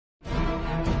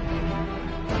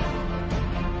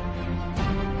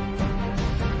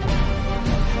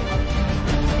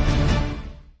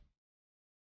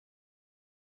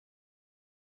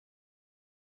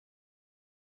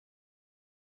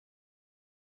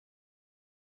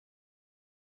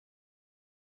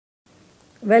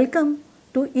Welcome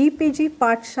to EPG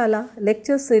Pathshala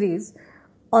lecture series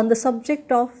on the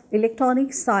subject of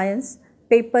Electronic Science,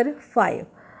 paper 5.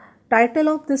 Title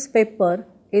of this paper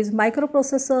is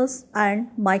Microprocessors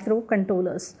and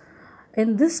Microcontrollers.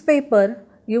 In this paper,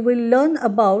 you will learn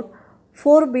about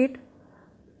 4-bit,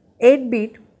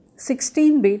 8-bit,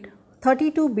 16-bit,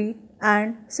 32-bit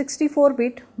and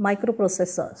 64-bit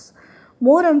microprocessors.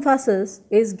 More emphasis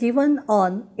is given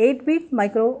on 8-bit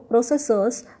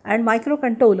microprocessors and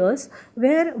microcontrollers,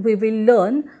 where we will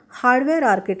learn hardware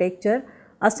architecture,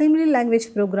 assembly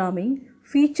language programming,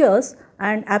 features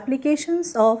and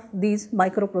applications of these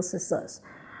microprocessors.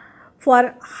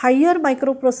 For higher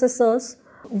microprocessors,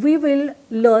 we will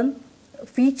learn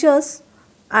features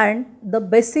and the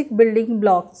basic building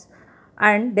blocks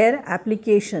and their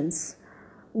applications.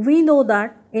 We know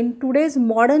that in today's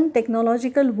modern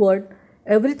technological world,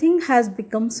 everything has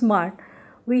become smart.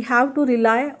 We have to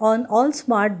rely on all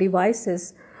smart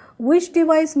devices. Which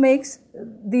device makes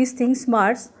these things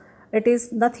smart? It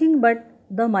is nothing but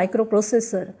the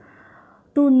microprocessor.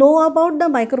 To know about the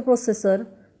microprocessor,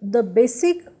 the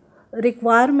basic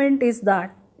requirement is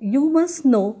that you must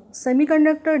know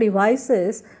semiconductor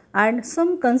devices and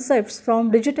some concepts from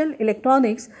digital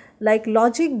electronics like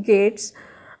logic gates,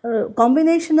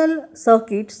 combinational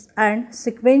circuits and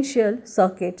sequential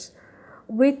circuits.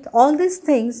 With all these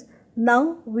things,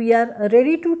 now we are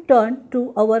ready to turn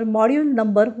to our module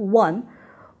number 1,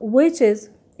 which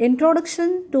is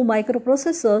Introduction to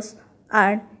Microprocessors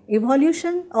and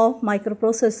Evolution of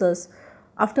Microprocessors.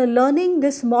 After learning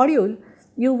this module,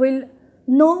 you will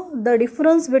know the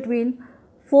difference between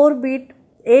 4-bit,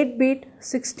 8-bit,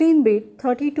 16-bit,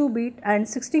 32-bit and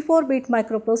 64-bit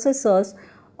microprocessors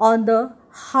on the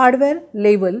hardware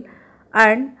level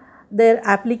and their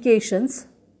applications.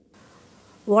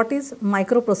 What is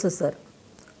microprocessor?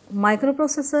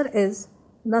 Microprocessor is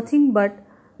nothing but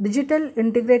digital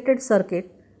integrated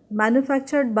circuit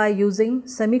manufactured by using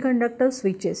semiconductor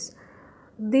switches.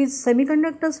 These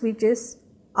semiconductor switches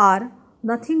are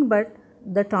nothing but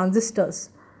the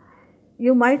transistors.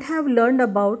 You might have learned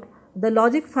about the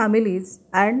logic families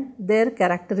and their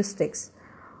characteristics.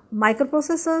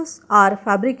 Microprocessors are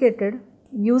fabricated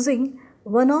using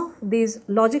one of these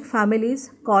logic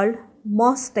families called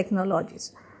MOS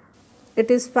technologies.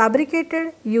 It is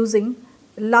fabricated using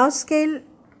large-scale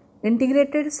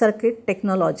integrated circuit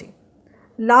technology.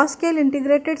 Large-scale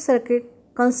integrated circuit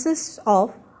consists of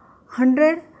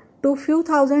 100 to few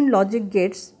thousand logic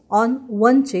gates on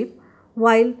one chip,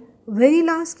 while very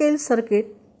large-scale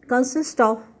circuit consists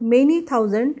of many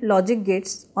thousand logic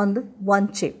gates on the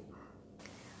one chip.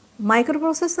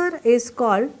 Microprocessor is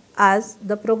called as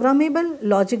the programmable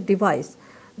logic device.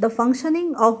 The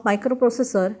functioning of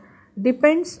microprocessor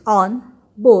depends on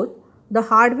both the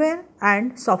hardware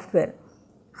and software.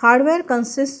 Hardware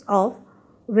consists of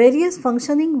various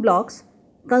functioning blocks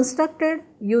constructed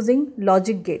using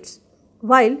logic gates,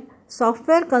 while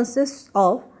software consists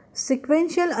of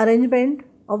sequential arrangement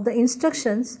of the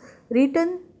instructions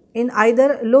written in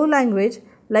either low language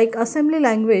like assembly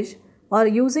language or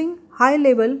using high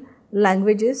level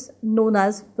languages known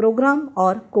as program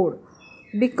or code.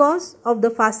 Because of the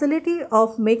facility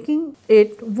of making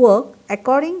it work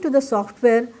according to the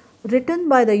software written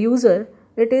by the user,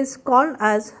 it is called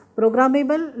as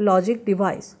programmable logic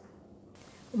device.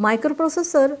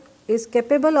 Microprocessor is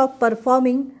capable of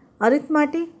performing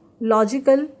arithmetic,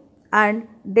 logical and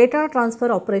data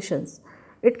transfer operations.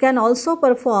 It can also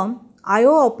perform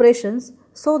I/O operations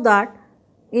so that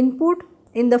input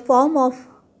in the form of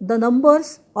the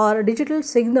numbers or digital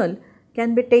signal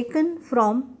can be taken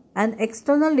from an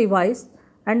external device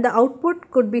and the output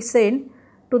could be sent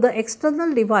to the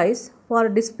external device for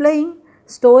displaying,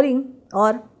 storing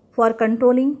or for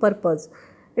controlling purpose.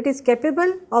 It is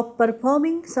capable of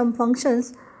performing some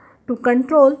functions to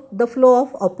control the flow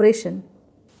of operation.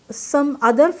 Some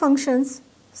other functions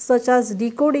such as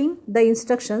decoding the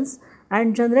instructions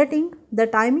and generating the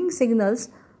timing signals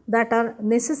that are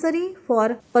necessary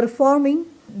for performing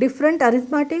different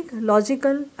arithmetic,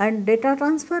 logical and data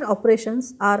transfer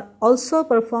operations are also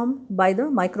performed by the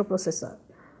microprocessor.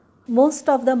 Most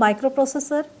of the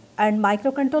microprocessor and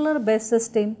microcontroller based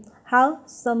system have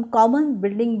some common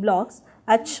building blocks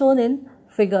as shown in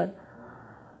figure.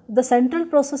 The central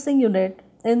processing unit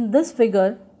in this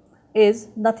figure is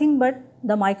nothing but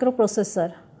the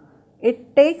microprocessor.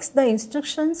 It takes the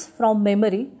instructions from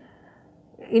memory,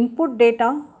 input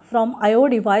data from I/O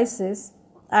devices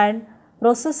and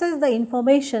processes the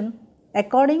information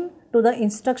according to the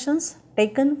instructions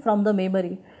taken from the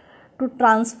memory. To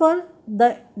transfer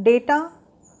the data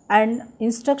and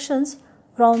instructions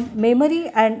from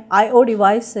memory and I/O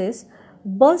devices,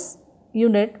 bus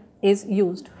unit is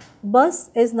used. Bus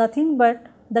is nothing but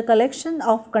the collection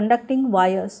of conducting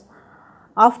wires.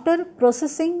 After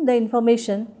processing the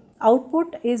information,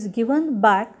 output is given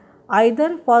back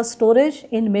either for storage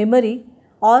in memory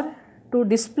or to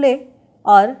display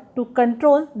or to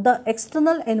control the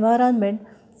external environment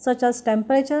such as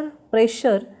temperature,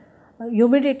 pressure,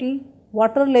 humidity,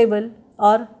 water level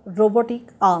or robotic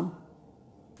arm.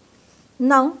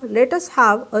 Now let us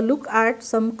have a look at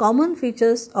some common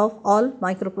features of all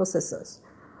microprocessors.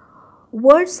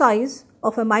 Word size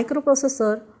of a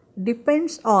microprocessor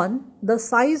depends on the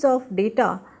size of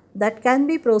data that can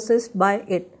be processed by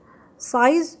it.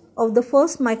 Size of the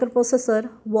first microprocessor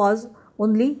was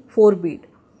only 4 bit.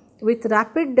 With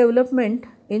rapid development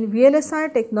in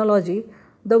VLSI technology,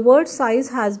 the word size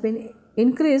has been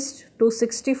increased to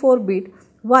 64 bit,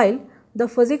 while the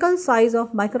physical size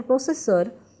of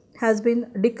microprocessor has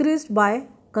been decreased by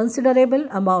considerable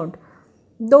amount.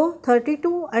 Though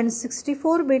 32 and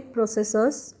 64 bit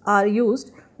processors are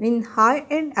used in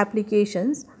high-end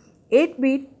applications, 8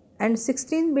 bit and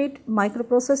 16 bit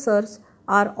microprocessors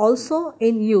are also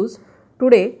in use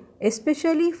today,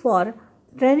 especially for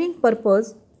training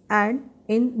purpose and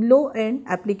in low-end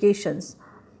applications.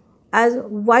 As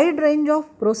wide range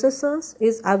of processors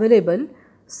is available,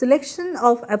 selection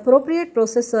of appropriate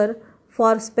processor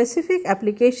for specific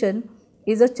application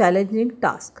is a challenging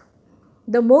task.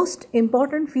 The most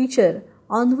important feature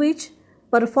on which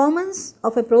performance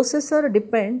of a processor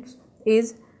depends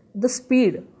is the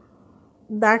speed,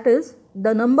 that is,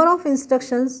 the number of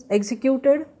instructions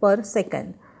executed per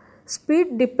second.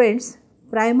 Speed depends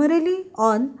primarily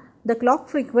on the clock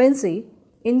frequency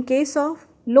in case of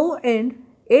low-end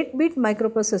 8-bit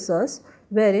microprocessors,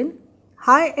 wherein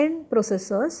high-end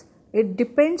processors it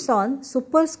depends on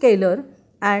superscalar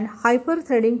and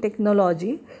hyper-threading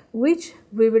technology, which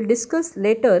we will discuss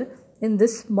later in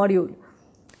this module.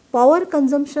 Power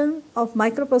consumption of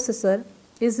microprocessor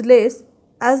is less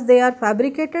as they are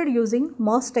fabricated using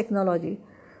MOS technology.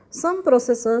 Some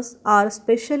processors are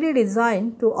specially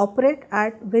designed to operate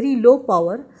at very low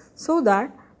power so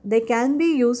that they can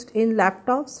be used in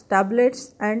laptops,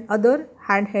 tablets and other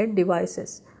handheld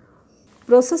devices.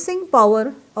 Processing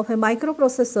power of a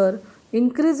microprocessor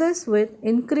increases with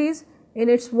increase in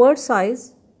its word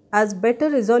size as better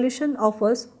resolution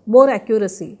offers more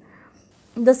accuracy.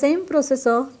 The same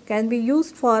processor can be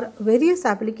used for various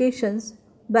applications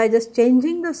by just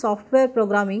changing the software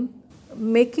programming,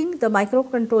 making the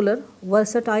microcontroller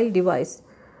versatile device.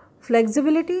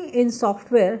 Flexibility in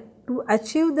software to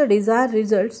achieve the desired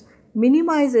results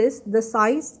minimizes the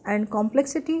size and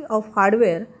complexity of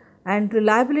hardware, and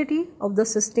reliability of the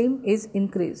system is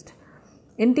increased.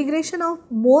 Integration of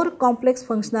more complex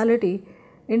functionality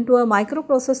into a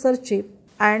microprocessor chip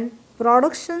and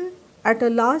production at a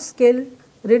large scale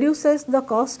reduces the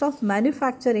cost of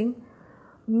manufacturing,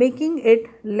 making it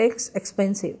less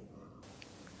expensive.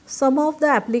 Some of the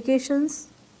applications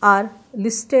are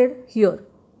listed here.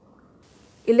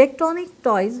 Electronic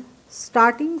toys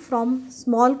starting from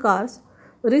small cars,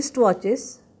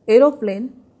 wristwatches,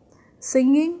 aeroplane,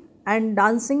 singing and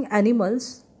dancing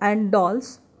animals and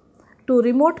dolls to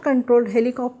remote controlled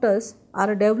helicopters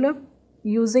are developed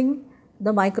using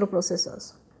the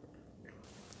microprocessors.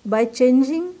 By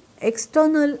changing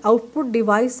external output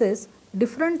devices,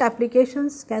 different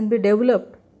applications can be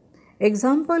developed.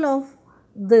 Example of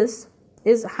this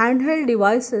is handheld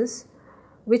devices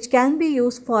which can be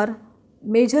used for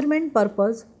measurement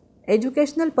purpose,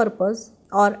 educational purpose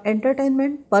or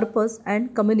entertainment purpose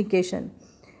and communication.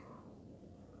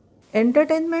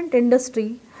 Entertainment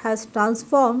industry has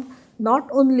transformed not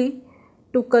only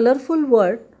to colorful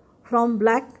world from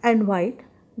black and white,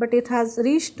 but it has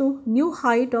reached to new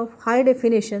height of high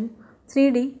definition,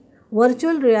 3D,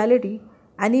 virtual reality,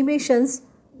 animations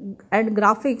and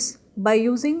graphics by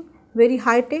using very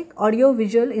high-tech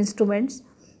audio-visual instruments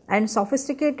and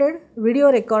sophisticated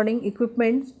video recording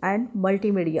equipment and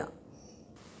multimedia.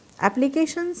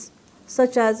 Applications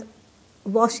such as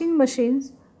washing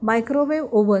machines,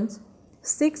 microwave ovens,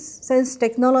 6-sense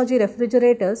technology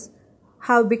refrigerators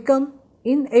have become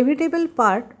inevitable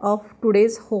part of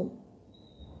today's home.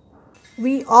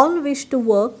 We all wish to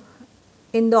work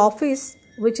in the office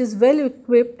which is well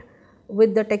equipped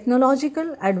with the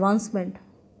technological advancement.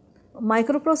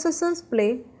 Microprocessors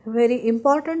play a very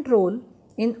important role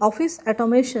in office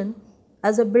automation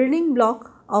as a building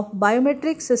block of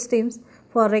biometric systems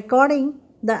for recording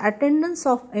the attendance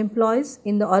of employees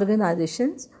in the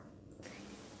organizations.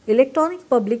 Electronic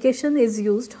publication is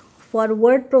used for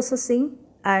word processing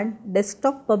and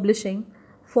desktop publishing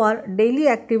for daily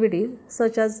activities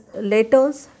such as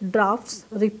letters, drafts,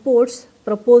 reports,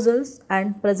 proposals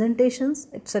and presentations,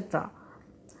 etc.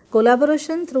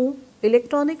 Collaboration through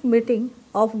electronic meeting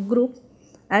of group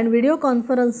and video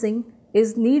conferencing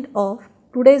is need of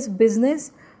today's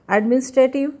business,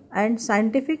 administrative and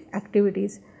scientific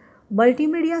activities.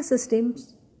 Multimedia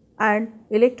systems and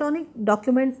electronic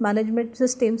document management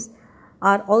systems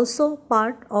are also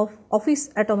part of office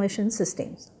automation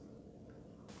systems.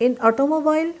 In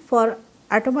automobile, for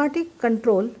automatic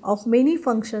control of many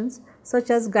functions such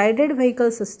as guided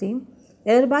vehicle system,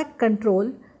 airbag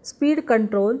control, speed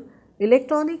control,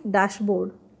 electronic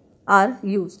dashboard are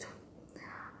used.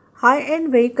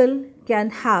 High-end vehicle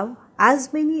can have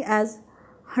as many as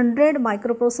 100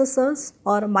 microprocessors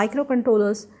or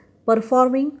microcontrollers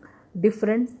performing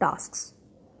different tasks.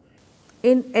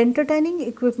 In entertaining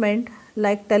equipment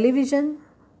like television,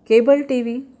 cable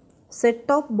TV,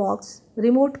 set-top box,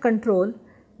 remote control,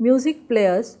 music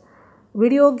players,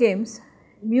 video games,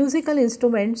 musical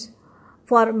instruments,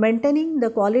 for maintaining the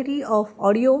quality of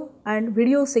audio and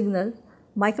video signal,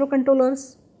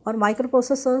 microcontrollers or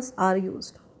microprocessors are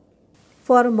used.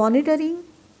 For monitoring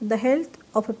the health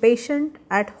of a patient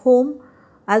at home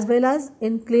as well as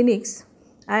in clinics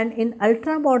and in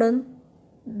ultra-modern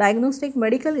diagnostic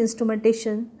medical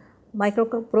instrumentation,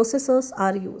 microprocessors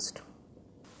are used.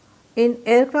 In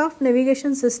aircraft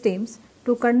navigation systems,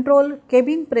 to control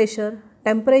cabin pressure,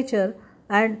 temperature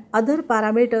and other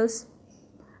parameters,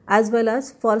 as well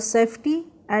as for safety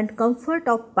and comfort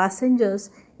of passengers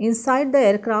inside the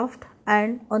aircraft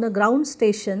and on a ground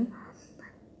station,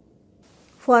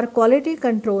 for quality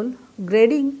control,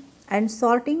 grading and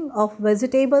sorting of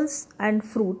vegetables and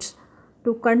fruits,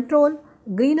 to control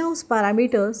greenhouse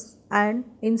parameters and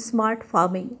in smart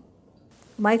farming.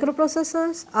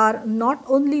 Microprocessors are not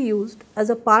only used as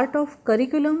a part of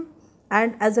curriculum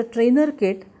and as a trainer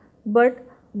kit, but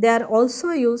they are also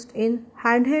used in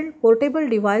handheld portable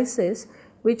devices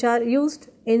which are used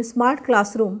in smart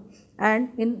classroom and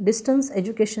in distance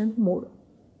education mode.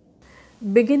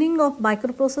 Beginning of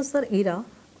microprocessor era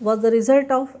was the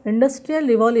result of industrial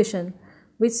revolution,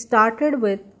 which started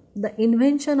with the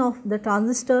invention of the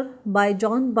transistor by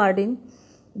John Bardeen,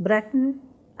 Bratton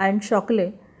and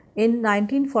Shockley in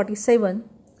 1947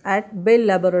 at Bell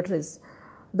Laboratories.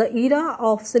 The era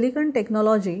of silicon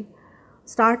technology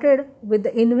started with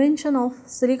the invention of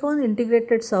silicon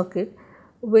integrated circuit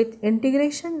with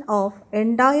integration of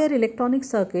entire electronic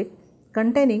circuit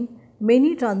containing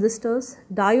many transistors,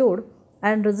 diode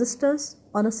and resistors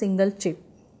on a single chip.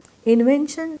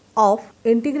 Invention of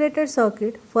integrated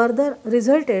circuit further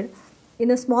resulted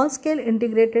in a small scale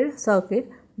integrated circuit,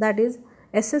 that is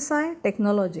SSI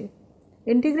technology.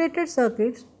 Integrated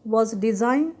circuits was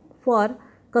designed for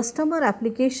customer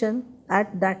application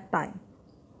at that time.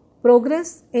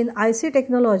 Progress in IC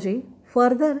technology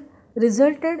further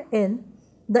resulted in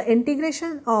the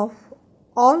integration of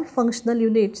all functional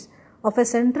units of a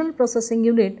central processing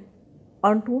unit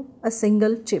onto a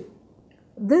single chip.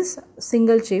 This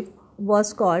single chip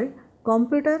was called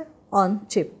computer on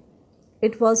chip.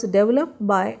 It was developed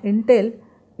by Intel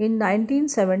in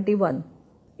 1971.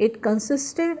 It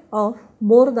consisted of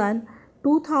more than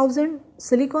 2000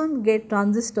 silicon gate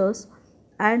transistors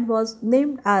and was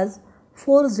named as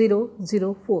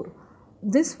 4004.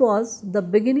 This was the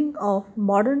beginning of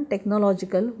modern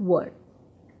technological world.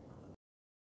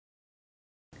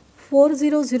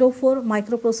 4004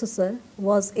 microprocessor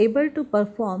was able to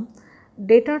perform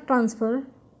data transfer,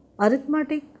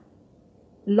 arithmetic,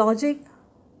 logic,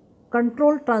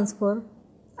 control transfer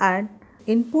and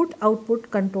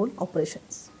input-output control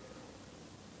operations.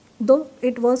 Though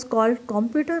it was called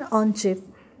computer on chip,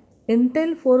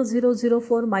 Intel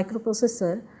 4004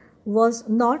 microprocessor was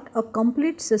not a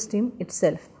complete system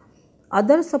itself.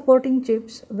 Other supporting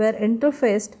chips were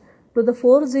interfaced to the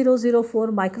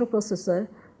 4004 microprocessor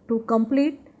to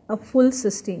complete a full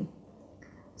system.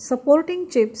 Supporting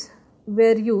chips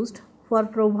were used for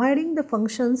providing the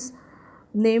functions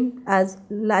named as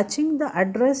latching the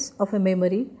address of a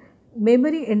memory,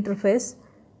 memory interface,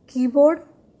 keyboard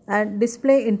and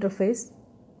display interface,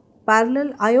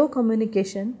 parallel I/O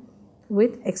communication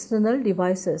with external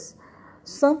devices.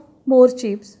 Some more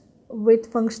chips with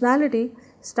functionality,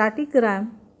 static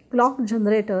RAM, clock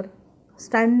generator,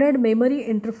 standard memory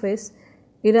interface,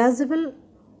 erasable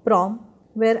PROM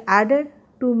were added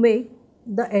to make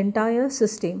the entire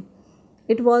system.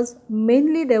 It was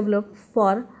mainly developed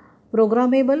for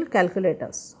programmable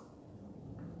calculators.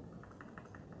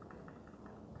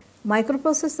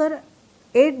 Microprocessor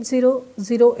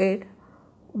 8008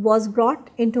 was brought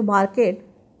into market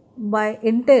by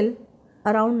Intel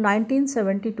around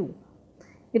 1972.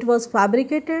 It was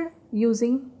fabricated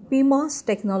using PMOS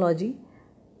technology.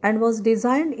 and was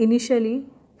designed initially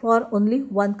for only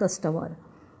one customer.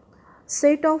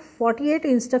 Set of 48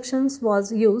 instructions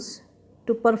was used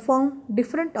to perform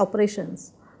different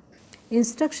operations.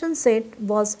 Instruction set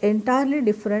was entirely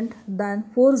different than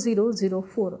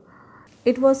 4004.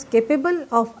 It was capable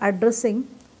of addressing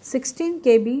 16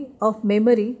 KB of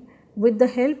memory with the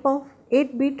help of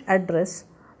 8-bit address.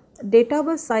 Data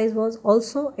bus size was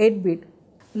also 8-bit.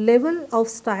 Level of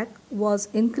stack was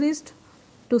increased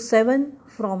to 7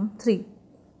 from 3.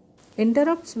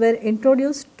 Interrupts were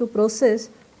introduced to process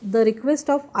the request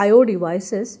of I/O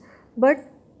devices, but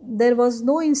there was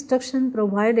no instruction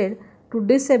provided to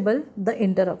disable the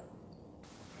interrupt.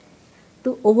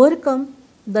 To overcome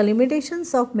the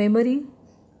limitations of memory,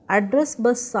 address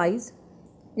bus size,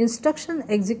 instruction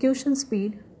execution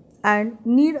speed, and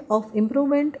need of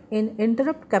improvement in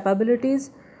interrupt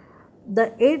capabilities,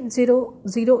 the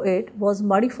 8008 was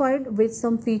modified with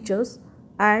some features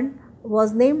and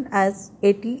was named as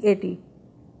 8080.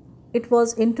 It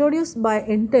was introduced by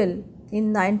Intel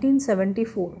in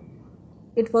 1974.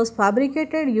 It was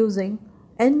fabricated using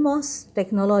NMOS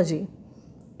technology.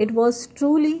 It was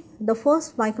truly the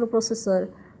first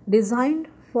microprocessor designed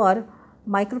for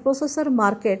microprocessor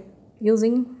market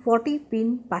using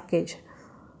 40-pin package.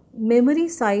 Memory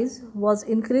size was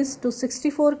increased to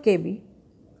 64 KB.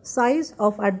 Size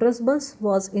of address bus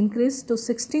was increased to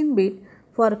 16-bit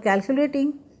for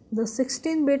calculating the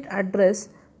 16-bit address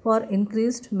for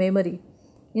increased memory.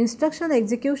 Instruction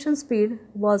execution speed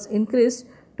was increased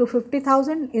to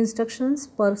 50,000 instructions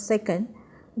per second,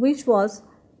 which was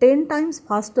 10 times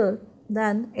faster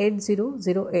than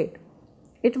 8008.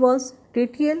 It was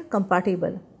TTL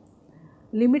compatible.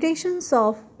 Limitations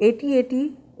of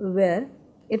 8080 were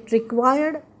it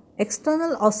required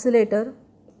external oscillator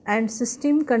and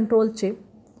system control chip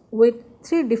with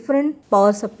 3 different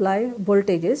power supply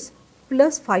voltages,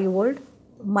 plus 5 volt,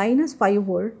 minus 5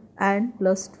 volt and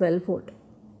plus 12 volt.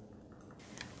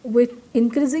 With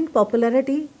increasing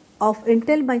popularity of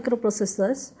Intel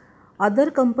microprocessors,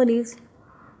 other companies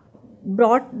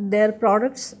brought their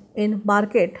products in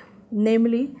market,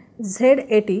 namely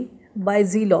Z80 by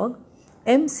Zilog,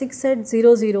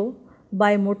 M6800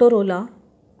 by Motorola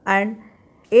and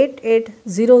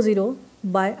 8800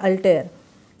 by Altair.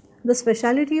 The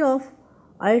specialty of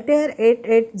Altair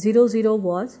 8800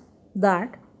 was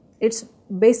that its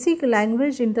basic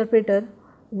language interpreter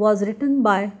was written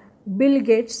by Bill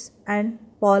Gates and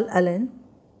Paul Allen,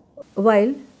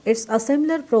 while its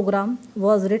assembler program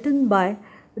was written by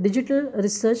Digital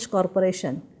Research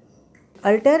Corporation.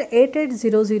 Altair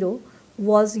 8800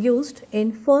 was used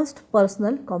in first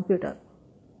personal computer.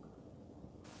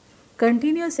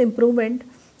 Continuous improvement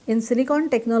in silicon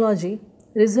technology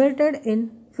resulted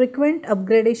in frequent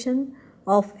upgradation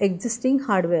of existing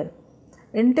hardware.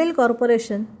 Intel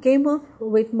Corporation came up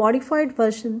with modified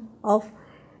version of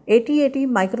 8080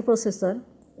 microprocessor,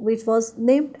 which was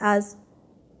named as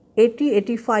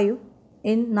 8085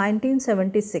 in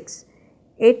 1976.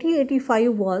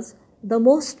 8085 was the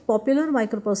most popular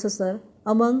microprocessor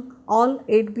among all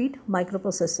 8-bit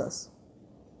microprocessors.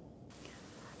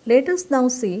 Let us now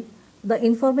see the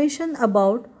information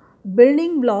about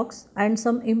building blocks and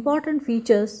some important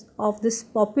features of this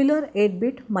popular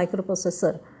 8-bit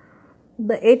microprocessor.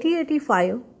 The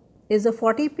 8085 is a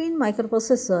 40-pin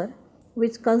microprocessor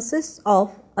which consists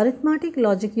of arithmetic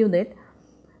logic unit.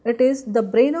 It is the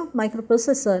brain of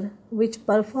microprocessor which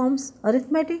performs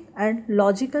arithmetic and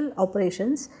logical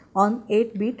operations on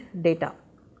 8-bit data.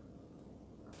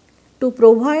 To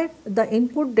provide the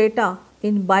input data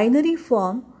in binary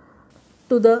form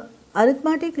to the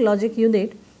arithmetic logic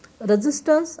unit,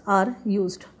 registers are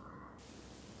used.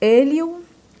 ALU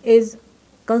is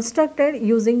constructed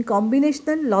using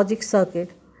combinational logic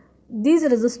circuit. These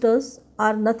registers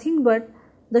are nothing but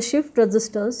the shift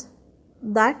registers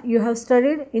that you have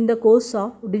studied in the course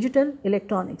of digital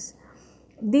electronics.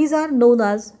 These are known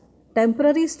as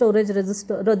temporary storage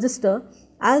register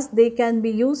as they can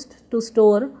be used to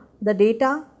store the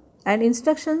data and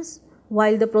instructions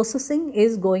while the processing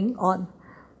is going on.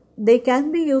 They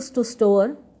can be used to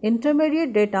store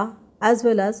intermediate data as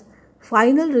well as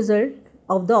final result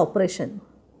of the operation.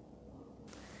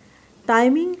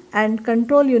 Timing and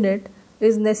control unit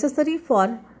is necessary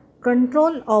for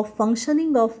control of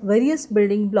functioning of various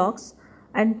building blocks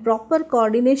and proper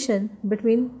coordination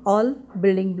between all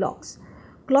building blocks.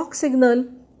 Clock signal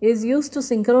is used to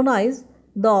synchronize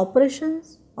the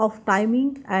operations of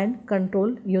timing and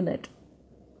control unit.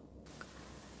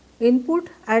 Input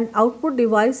and output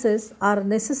devices are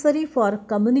necessary for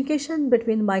communication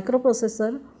between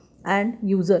microprocessor and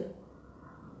user.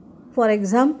 For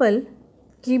example,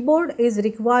 keyboard is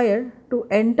required to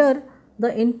enter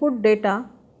the input data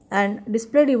and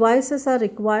display devices are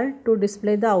required to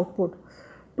display the output.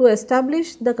 To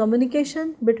establish the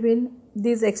communication between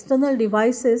these external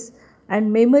devices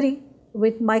and memory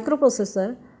with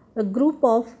microprocessor, a group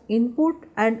of input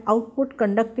and output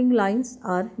conducting lines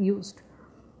are used.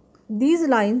 These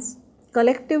lines,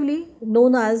 collectively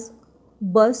known as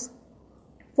bus,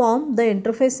 form the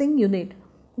interfacing unit.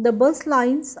 The bus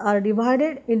lines are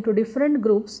divided into different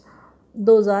groups.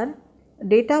 Those are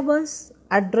data bus,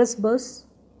 address bus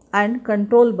and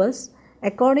control bus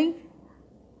according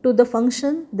to the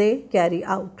function they carry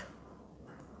out.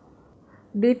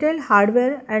 Detailed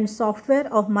hardware and software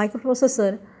of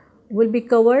microprocessor will be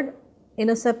covered in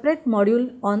a separate module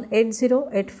on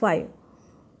 8085.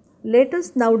 Let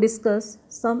us now discuss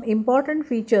some important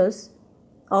features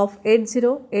of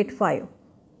 8085.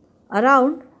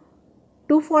 Around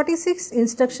 246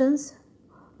 instructions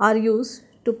are used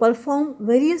to perform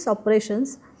various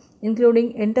operations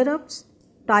including interrupts,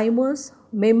 timers,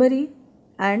 memory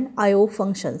and I/O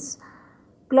functions.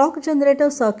 Clock generator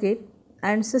circuit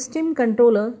and system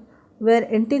controller were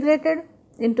integrated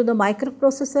into the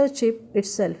microprocessor chip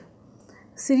itself.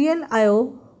 Serial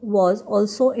I/O was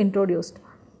also introduced.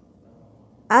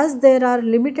 As there are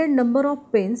limited number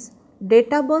of pins,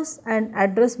 data bus and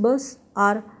address bus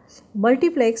are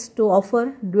multiplexed to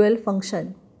offer dual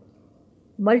function.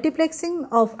 Multiplexing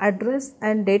of address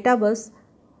and data bus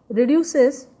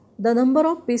reduces the number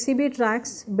of PCB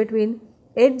tracks between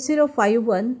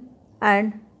 8051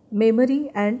 and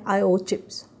memory and I/O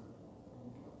chips.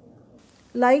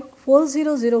 Like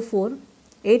 4004,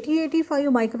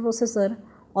 8085 microprocessor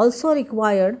also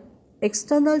required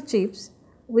external chips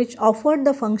which offered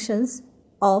the functions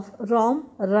of ROM,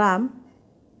 RAM,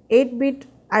 8-bit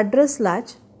address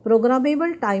latch,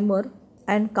 programmable timer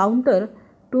and counter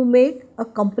to make a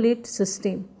complete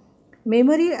system.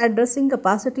 Memory addressing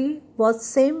capacity was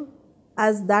same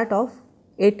as that of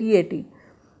 8080.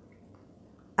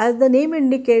 As the name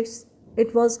indicates,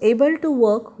 it was able to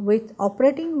work with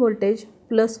operating voltage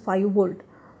plus 5 volt.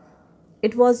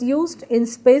 It was used in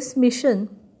space mission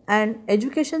and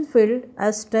education field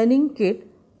as training kit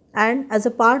and as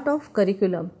a part of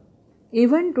curriculum.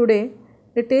 Even today,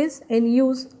 it is in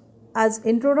use as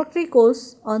introductory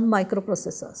course on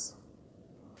microprocessors.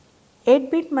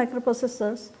 8-bit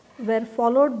microprocessors were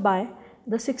followed by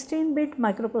the 16-bit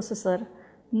microprocessor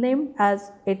named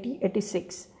as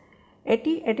 8086.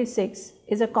 8086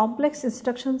 is a complex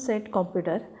instruction set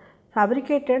computer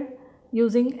fabricated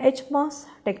using HMOS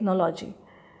technology.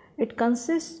 It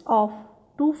consists of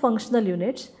two functional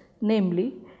units,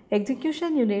 namely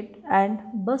execution unit and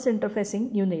bus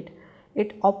interfacing unit.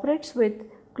 It operates with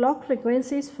clock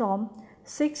frequencies from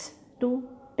 6 to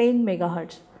 10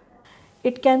 MHz.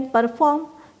 It can perform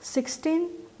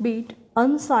 16-bit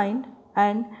unsigned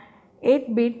and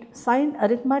 8-bit signed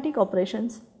arithmetic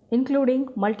operations including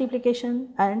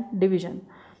multiplication and division.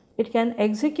 It can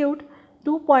execute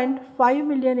 2.5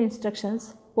 million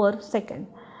instructions per second.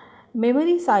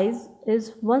 Memory size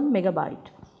is 1 megabyte.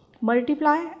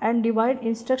 Multiply and divide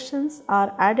instructions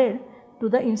are added to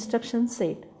the instruction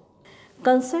set.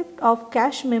 Concept of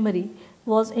cache memory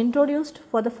was introduced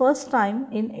for the first time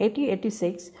in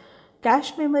 8086.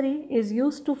 Cache memory is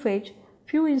used to fetch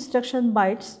few instruction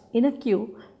bytes in a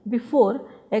queue before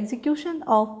execution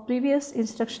of previous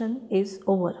instruction is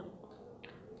over.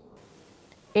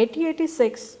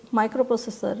 8086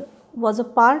 microprocessor was a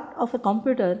part of a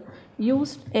computer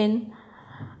used in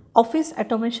office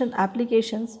automation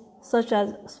applications such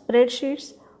as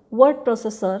spreadsheets, word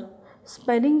processor,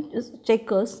 spelling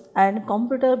checkers and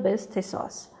computer-based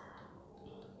thesaurus.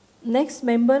 Next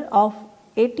member of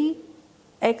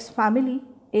 80X family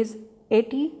is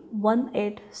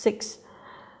 8186.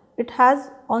 It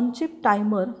has on-chip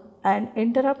timer and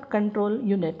interrupt control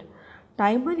unit.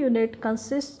 Timer unit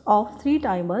consists of 3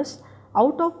 timers,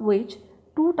 out of which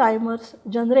 2 timers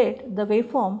generate the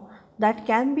waveform that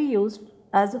can be used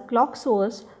as a clock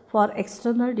source for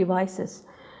external devices.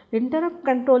 Interrupt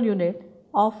control unit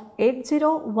of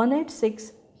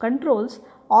 80186 controls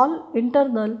all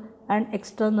internal and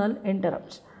external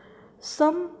interrupts.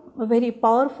 Some very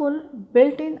powerful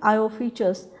built-in I/O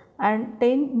features and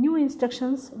 10 new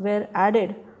instructions were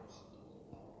added.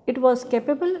 It was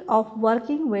capable of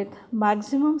working with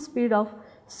maximum speed of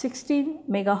 16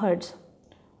 MHz.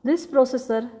 This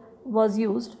processor was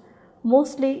used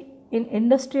mostly in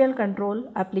industrial control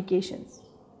applications.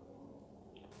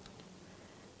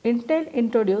 Intel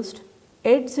introduced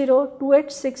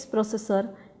 80286 processor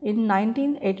in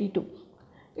 1982.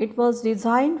 It was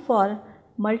designed for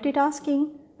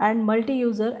multitasking and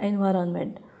multi-user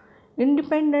environment.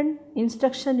 Independent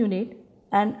instruction unit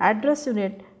and address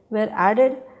unit were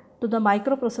added to the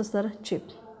microprocessor chip.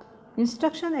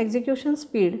 Instruction execution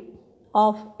speed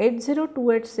of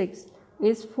 80286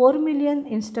 is 4 million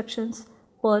instructions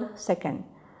per second.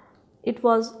 It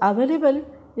was available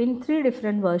in 3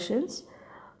 different versions,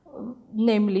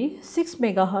 namely 6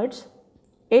 MHz,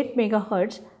 8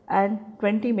 MHz and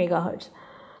 20 MHz.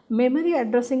 Memory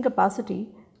addressing capacity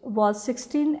was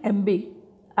 16 MB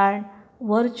and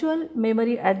virtual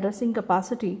memory addressing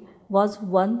capacity was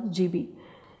 1 GB.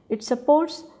 It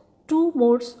supports 2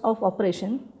 modes of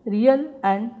operation, real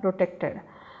and protected.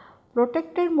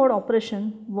 Protected mode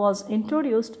operation was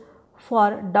introduced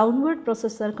for downward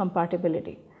processor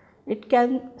compatibility. It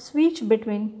can switch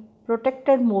between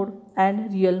protected mode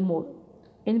and real mode.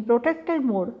 In protected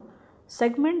mode,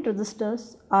 segment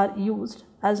registers are used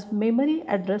as memory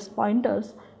address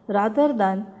pointers rather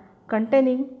than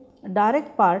containing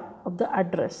direct part of the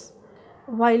address,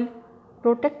 while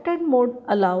protected mode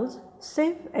allows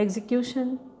safe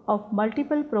execution of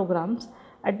multiple programs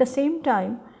at the same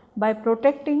time by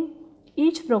protecting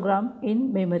each program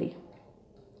in memory.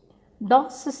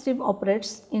 DOS system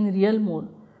operates in real mode,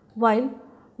 while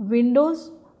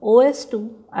Windows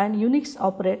OS2 and Unix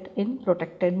operate in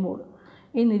protected mode.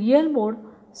 In real mode,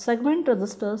 segment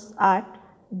registers act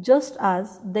just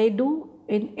as they do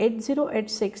in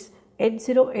 8086,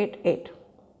 8088.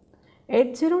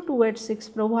 80286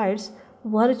 provides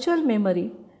virtual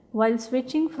memory while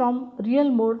switching from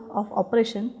real mode of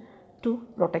operation to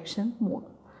protection mode.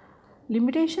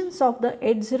 Limitations of the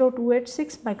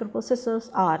 80286 microprocessors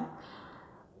are: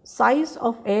 size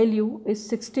of ALU is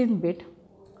 16-bit,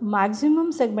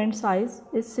 maximum segment size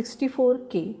is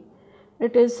 64K.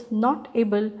 It is not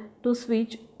able to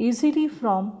switch easily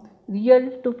from real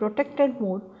to protected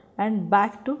mode and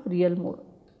back to real mode.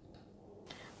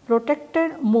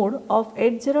 Protected mode of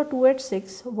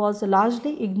 80286 was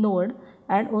largely ignored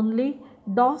and only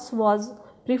DOS was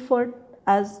preferred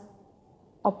as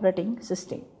operating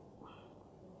system.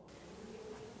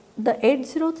 The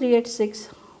 80386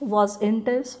 was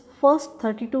Intel's first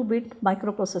 32-bit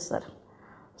microprocessor.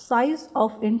 Size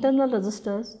of internal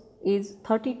registers is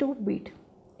 32-bit.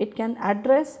 It can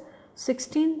address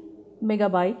 16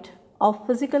 MB of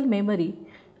physical memory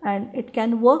and it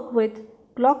can work with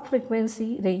clock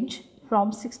frequency range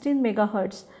from 16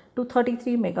 MHz to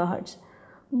 33 MHz.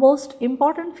 Most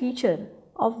important feature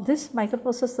of this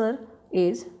microprocessor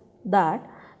is that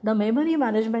the memory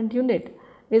management unit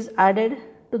is added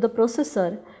to the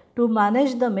processor to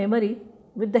manage the memory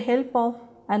with the help of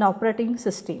an operating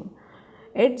system.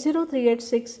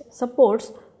 80386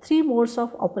 supports 3 modes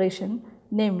of operation,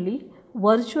 namely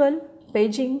virtual,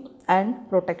 paging and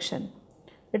protection.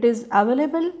 It is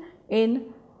available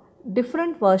in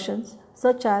different versions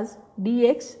such as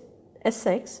DX,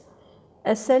 SX,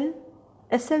 SL,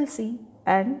 SLC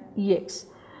and EX.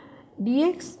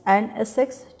 DX and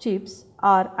SX chips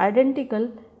are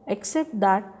identical except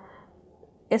that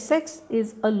SX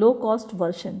is a low cost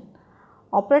version.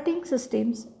 Operating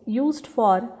systems used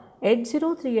for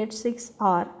 80386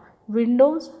 are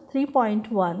Windows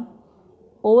 3.1,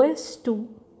 OS2.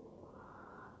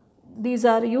 These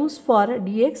are used for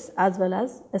DX as well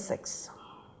as SX.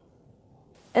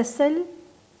 SL,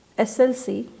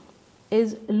 SLC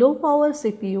is low power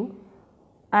CPU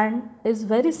and is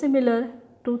very similar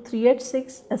to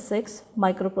 386SX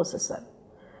microprocessor.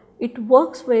 It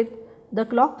works with the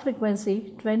clock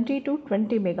frequency 20 to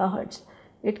 20 MHz.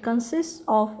 It consists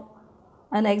of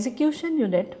an execution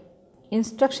unit,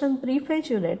 instruction prefetch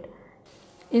unit,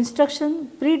 instruction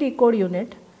pre-decode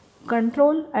unit,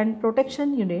 control and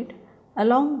protection unit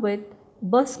along with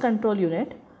bus control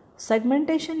unit,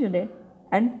 segmentation unit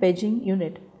and paging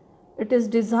unit. It is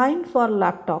designed for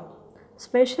laptop.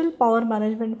 Special power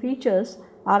management features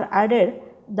are added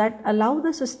that allow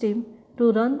the system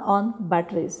to run on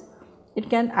batteries. It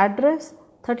can address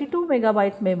 32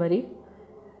 MB memory.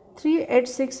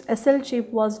 386 SL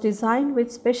chip was designed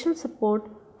with special support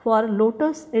for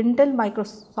Lotus Intel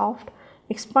Microsoft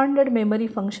expanded memory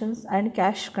functions and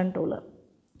cache controller.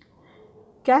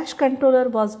 Cache controller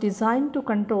was designed to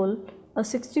control a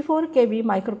 64 KB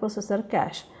microprocessor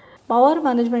cache. Power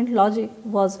management logic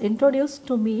was introduced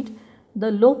to meet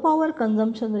the low power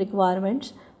consumption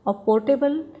requirements of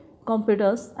portable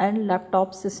computers and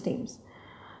laptop systems.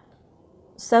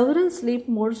 Several sleep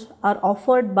modes are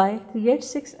offered by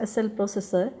 386 SL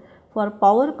processor for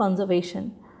power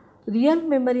conservation. Real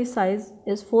memory size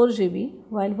is 4 GB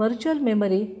while virtual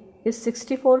memory is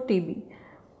 64 TB.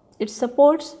 It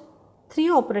supports 3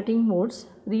 operating modes: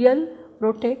 real,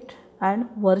 protect and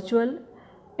virtual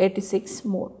 86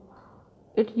 mode.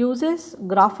 It uses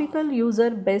graphical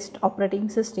user based operating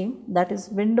system, that is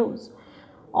Windows.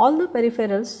 All the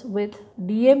peripherals with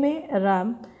DMA,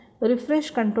 RAM,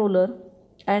 refresh controller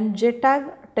and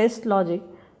JTAG test logic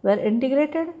were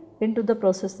integrated into the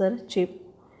processor chip.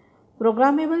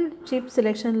 Programmable chip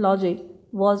selection logic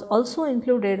was also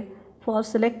included for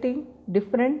selecting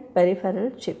different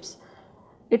peripheral chips.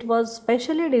 It was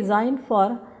specially designed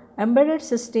for embedded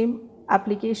system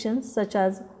applications such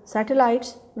as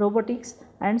satellites, robotics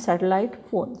and satellite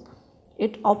phones.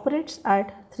 It operates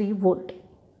at 3 volt.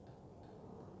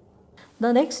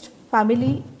 The next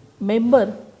family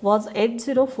member was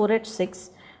 80486,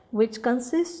 which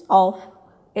consists of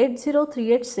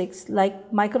 80386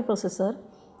 like microprocessor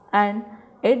and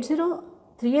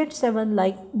 80387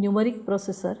 like numeric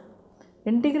processor,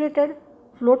 integrated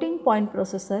floating point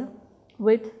processor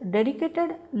with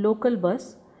dedicated local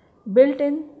bus,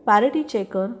 built-in parity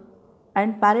checker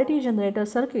and parity generator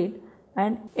circuit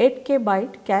and 8K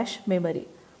byte cache memory.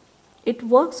 It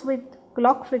works with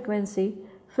clock frequency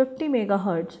 50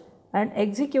 MHz and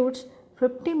executes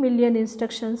 50 million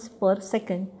instructions per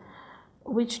second,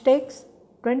 which takes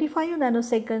 25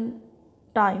 nanosecond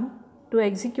time to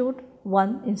execute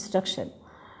one instruction.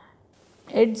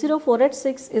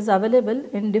 80486 is available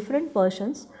in different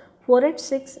versions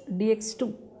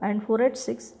 486DX2 and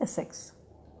 486SX.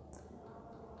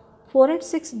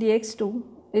 486DX2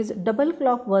 is double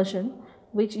clock version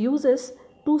which uses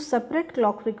two separate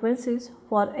clock frequencies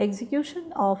for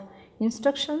execution of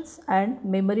instructions and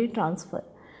memory transfer.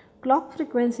 Clock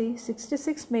frequency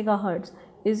 66 MHz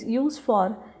is used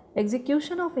for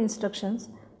execution of instructions,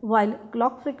 while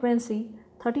clock frequency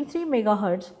 33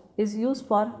 MHz is used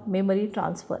for memory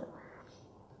transfer.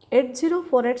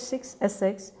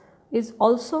 80486SX is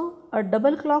also a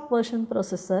double clock version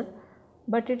processor,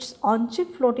 but its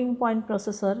on-chip floating point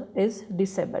processor is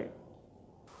disabled.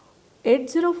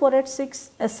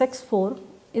 80486SX4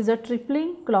 is a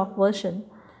tripling clock version.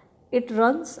 It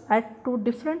runs at two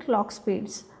different clock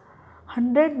speeds,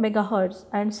 100 MHz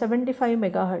and 75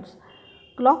 MHz.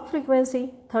 Clock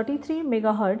frequency 33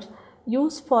 MHz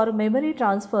used for memory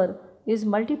transfer is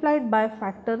multiplied by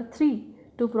factor 3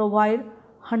 to provide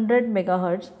 100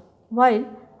 MHz, while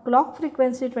clock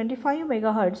frequency 25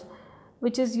 MHz,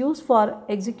 which is used for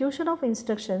execution of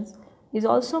instructions, is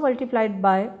also multiplied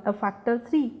by a factor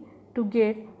 3 to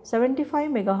get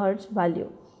 75 MHz value.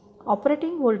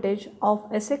 Operating voltage of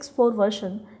SX4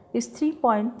 version is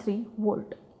 3.3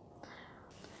 volt.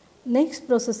 Next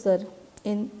processor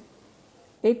in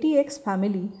ATX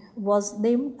family was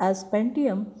named as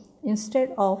Pentium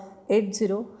instead of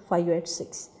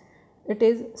 80586. It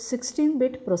is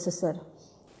 16-bit processor.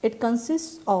 It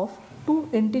consists of two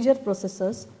integer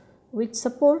processors which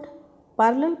support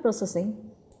parallel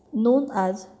processing known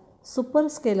as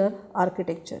superscalar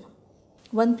architecture.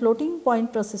 One floating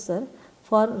point processor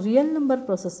for real number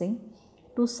processing,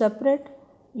 two separate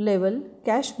level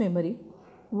cache memory,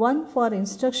 one for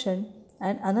instruction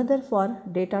and another for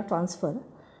data transfer,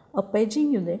 a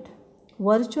paging unit,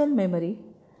 virtual memory,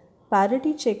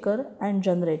 parity checker and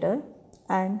generator,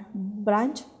 and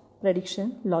branch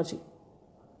prediction logic.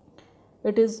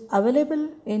 It is available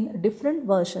in different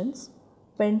versions: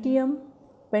 Pentium,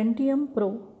 Pentium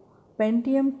Pro,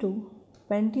 Pentium 2,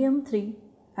 Pentium 3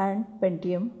 and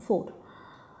Pentium 4.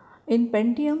 In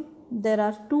Pentium, there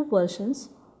are two versions.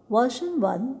 Version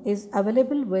 1 is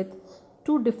available with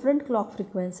two different clock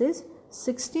frequencies,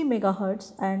 60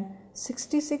 MHz and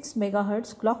 66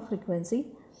 MHz clock frequency,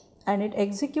 and it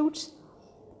executes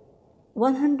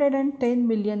 110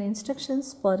 million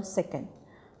instructions per second.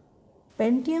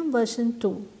 Pentium version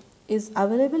 2 is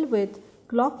available with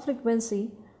clock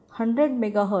frequency 100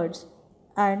 MHz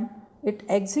and it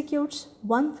executes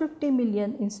 150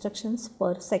 million instructions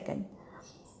per second.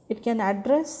 It can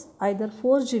address either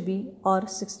 4 GB or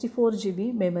 64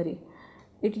 GB memory.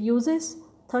 It uses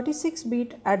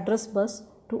 36-bit address bus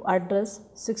to address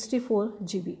 64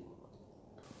 GB.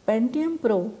 Pentium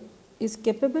Pro is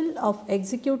capable of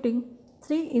executing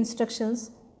 3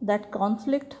 instructions that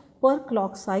conflict per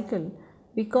clock cycle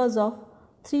because of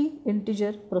 3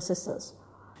 integer processors.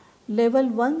 Level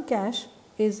 1 cache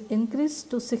is increased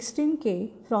to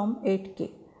 16K from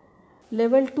 8K.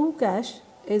 Level 2 cache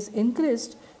is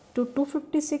increased to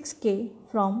 256K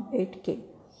from 8K.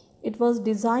 It was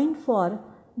designed for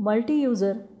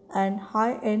multi-user and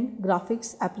high-end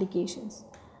graphics applications.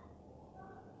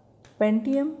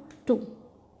 Pentium 2.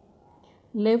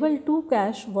 Level 2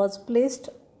 cache was placed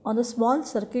on the small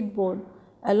circuit board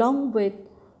along with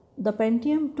the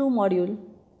Pentium 2 module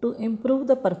to improve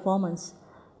the performance.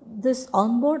 This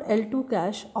onboard L2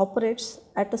 cache operates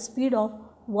at a speed of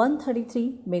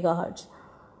 133 MHz.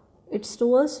 It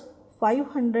stores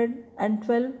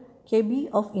 512 KB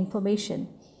of information.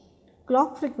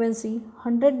 Clock frequency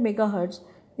 100 MHz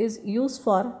is used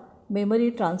for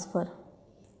memory transfer.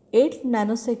 8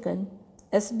 nanosecond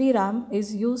SDRAM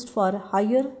is used for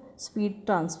higher speed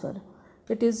transfer.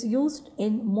 It is used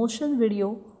in motion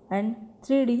video and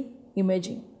 3D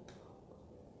imaging.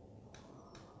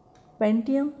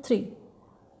 Pentium 3.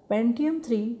 Pentium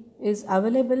 3 is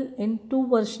available in two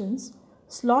versions,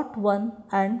 slot 1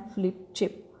 and flip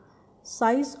chip.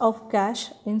 Size of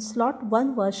cache in slot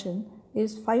 1 version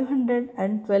is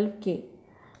 512K,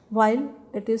 while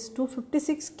it is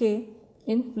 256K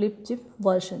in flip chip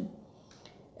version.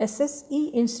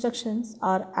 SSE instructions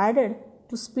are added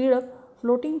to speed up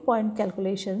floating point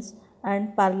calculations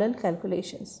and parallel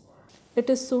calculations. It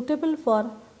is suitable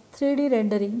for 3D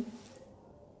rendering,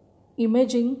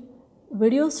 imaging,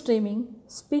 video streaming,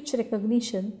 speech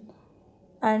recognition,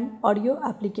 and audio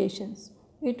applications.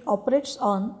 It operates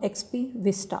on XP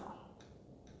Vista.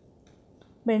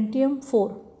 Pentium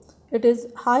 4. It is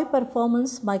high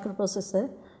performance microprocessor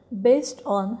based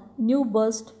on new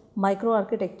burst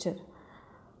microarchitecture.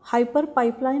 Hyper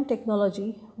pipeline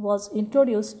technology was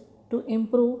introduced to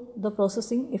improve the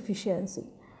processing efficiency.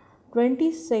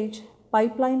 20-stage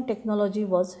pipeline technology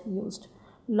was used.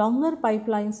 Longer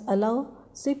pipelines allow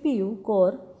CPU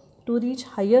core to reach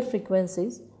higher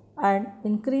frequencies and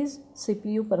increase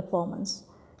CPU performance.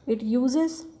 It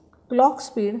uses clock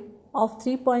speed of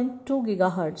 3.2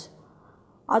 GHz.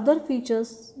 Other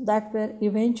features that were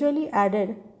eventually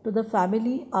added to the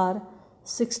family are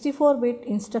 64-bit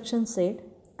instruction set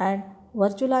and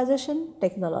virtualization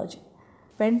technology.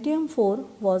 Pentium 4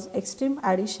 was extreme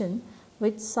addition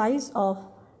with size of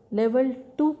level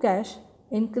 2 cache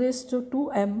increased to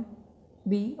 2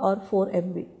 MB or 4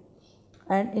 MB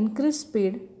and increased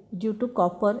speed due to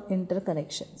copper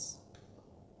interconnections.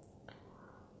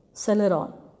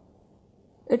 Celeron.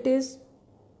 It is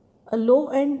a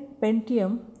low-end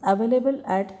Pentium available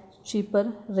at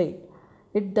cheaper rate.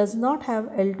 It does not have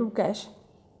L2 cache.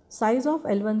 Size of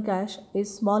L1 cache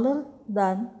is smaller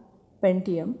than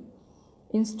Pentium.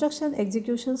 Instruction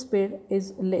execution speed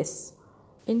is less.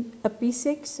 In a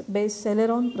P6 based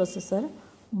Celeron processor,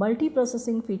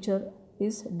 multiprocessing feature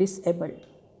is disabled.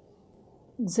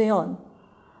 Xeon.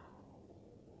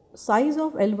 Size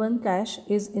of L1 cache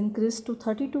is increased to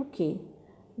 32K.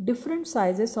 Different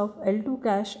sizes of L2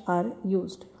 cache are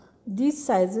used. These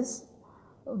sizes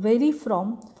vary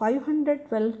from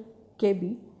 512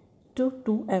 KB to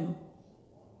 2M.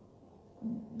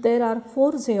 There are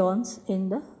 4 Xeons in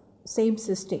the same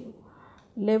system.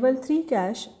 Level 3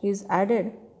 cache is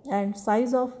added and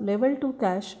size of level 2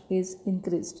 cache is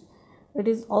increased. It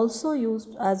is also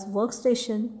used as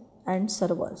workstation and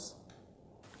servers.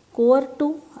 Core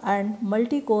 2 and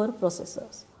multi-core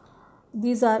processors.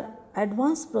 These are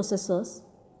advanced processors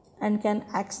and can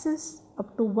access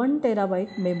up to 1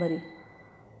 TB memory.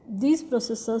 These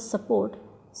processors support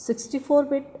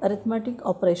 64-bit arithmetic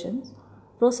operations.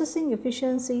 Processing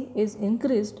efficiency is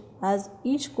increased as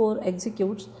each core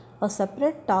executes a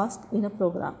separate task in a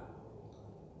program.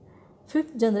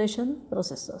 5th generation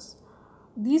processors.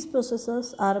 These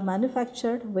processors are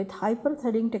manufactured with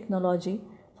hyper-threading technology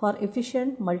for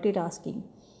efficient multitasking.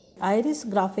 Iris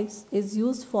graphics is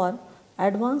used for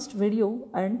advanced video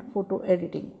and photo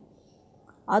editing.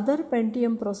 Other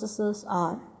Pentium processors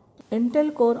are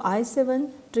Intel Core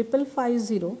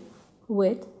i7-5550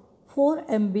 with 4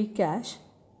 MB cache,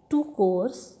 2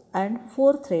 cores and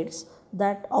 4 threads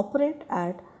that operate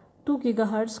at 2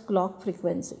 GHz clock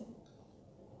frequency.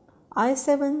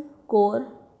 i7 Core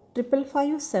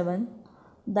 5557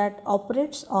 that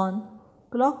operates on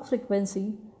clock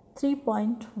frequency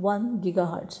 3.1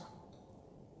 GHz.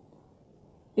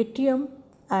 Yttrium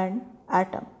and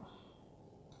Atom.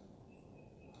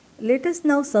 Let us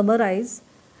now summarize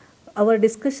our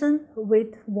discussion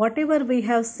with whatever we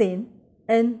have seen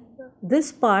in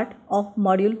this part of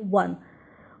module 1.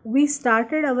 We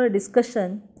started our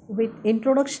discussion with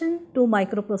introduction to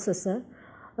microprocessor,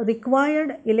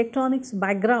 required electronics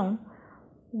background.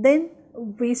 Then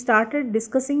we started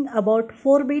discussing about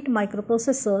 4-bit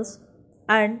microprocessors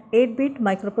and 8-bit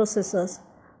microprocessors.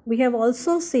 We have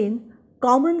also seen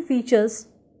common features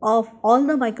of all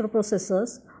the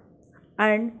microprocessors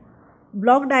and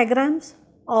block diagrams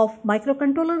of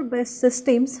microcontroller based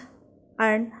systems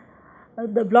and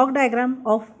the block diagram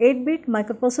of 8-bit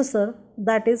microprocessor,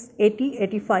 that is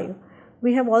 8085.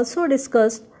 We have also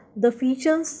discussed the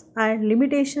features and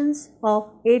limitations of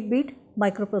 8-bit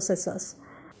microprocessors.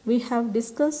 We have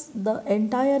discussed the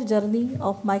entire journey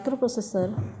of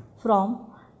microprocessor from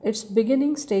its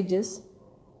beginning stages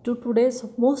to today's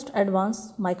most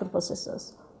advanced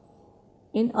microprocessors.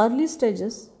 In early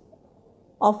stages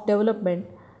of development,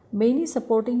 Many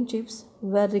supporting chips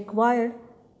were required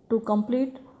to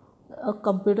complete a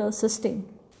computer system.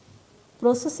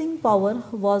 Processing power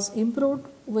was improved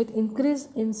with increase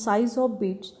in size of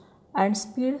bits and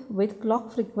speed with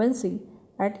clock frequency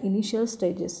at initial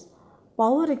stages.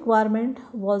 Power requirement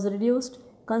was reduced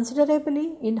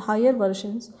considerably in higher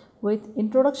versions with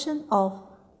introduction of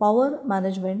power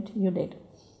management unit.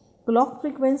 Clock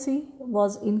frequency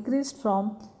was increased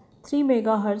from 3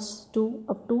 MHz to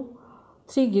up to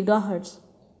 3 GHz.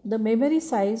 The memory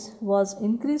size was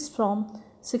increased from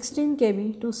 16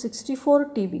 KB to 64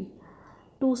 TB.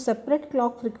 Two separate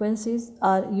clock frequencies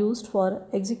are used for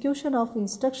execution of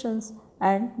instructions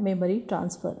and memory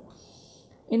transfer.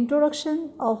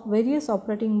 Introduction of various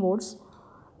operating modes,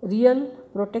 real,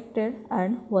 protected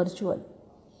and virtual.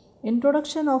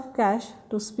 Introduction of cache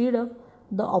to speed up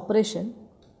the operation.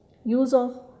 Use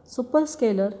of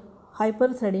superscalar,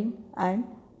 hyperthreading and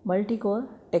multi-core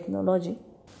technology.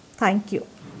 Thank you.